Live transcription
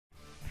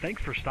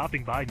Thanks for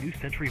stopping by New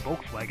Century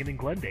Volkswagen in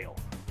Glendale.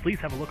 Please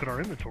have a look at our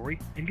inventory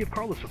and give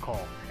Carlos a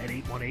call at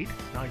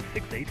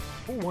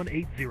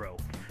 818-968-4180.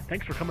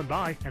 Thanks for coming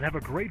by and have a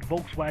great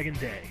Volkswagen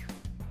day.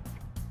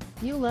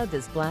 You'll love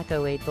this black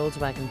 '08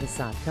 Volkswagen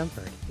Passat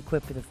Comfort,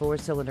 equipped with a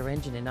 4-cylinder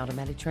engine and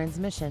automatic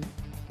transmission.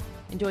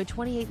 Enjoy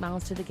 28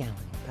 miles to the gallon,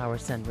 power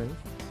sunroof,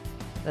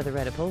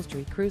 leatherette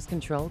upholstery, cruise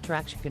control,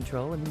 traction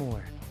control, and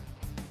more.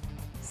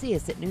 See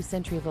us at New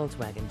Century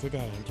Volkswagen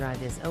today and drive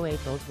this '08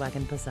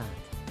 Volkswagen Passat.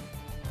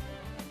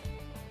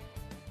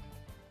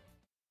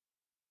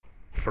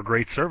 For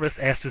great service,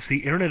 ask to see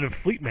Internet and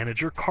Fleet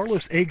Manager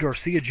Carlos A.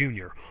 Garcia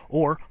Jr.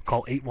 or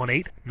call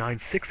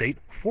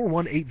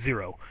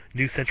 818-968-4180.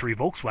 New Century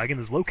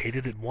Volkswagen is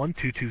located at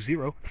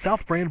 1220 South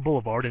Brand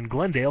Boulevard in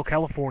Glendale,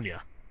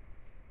 California.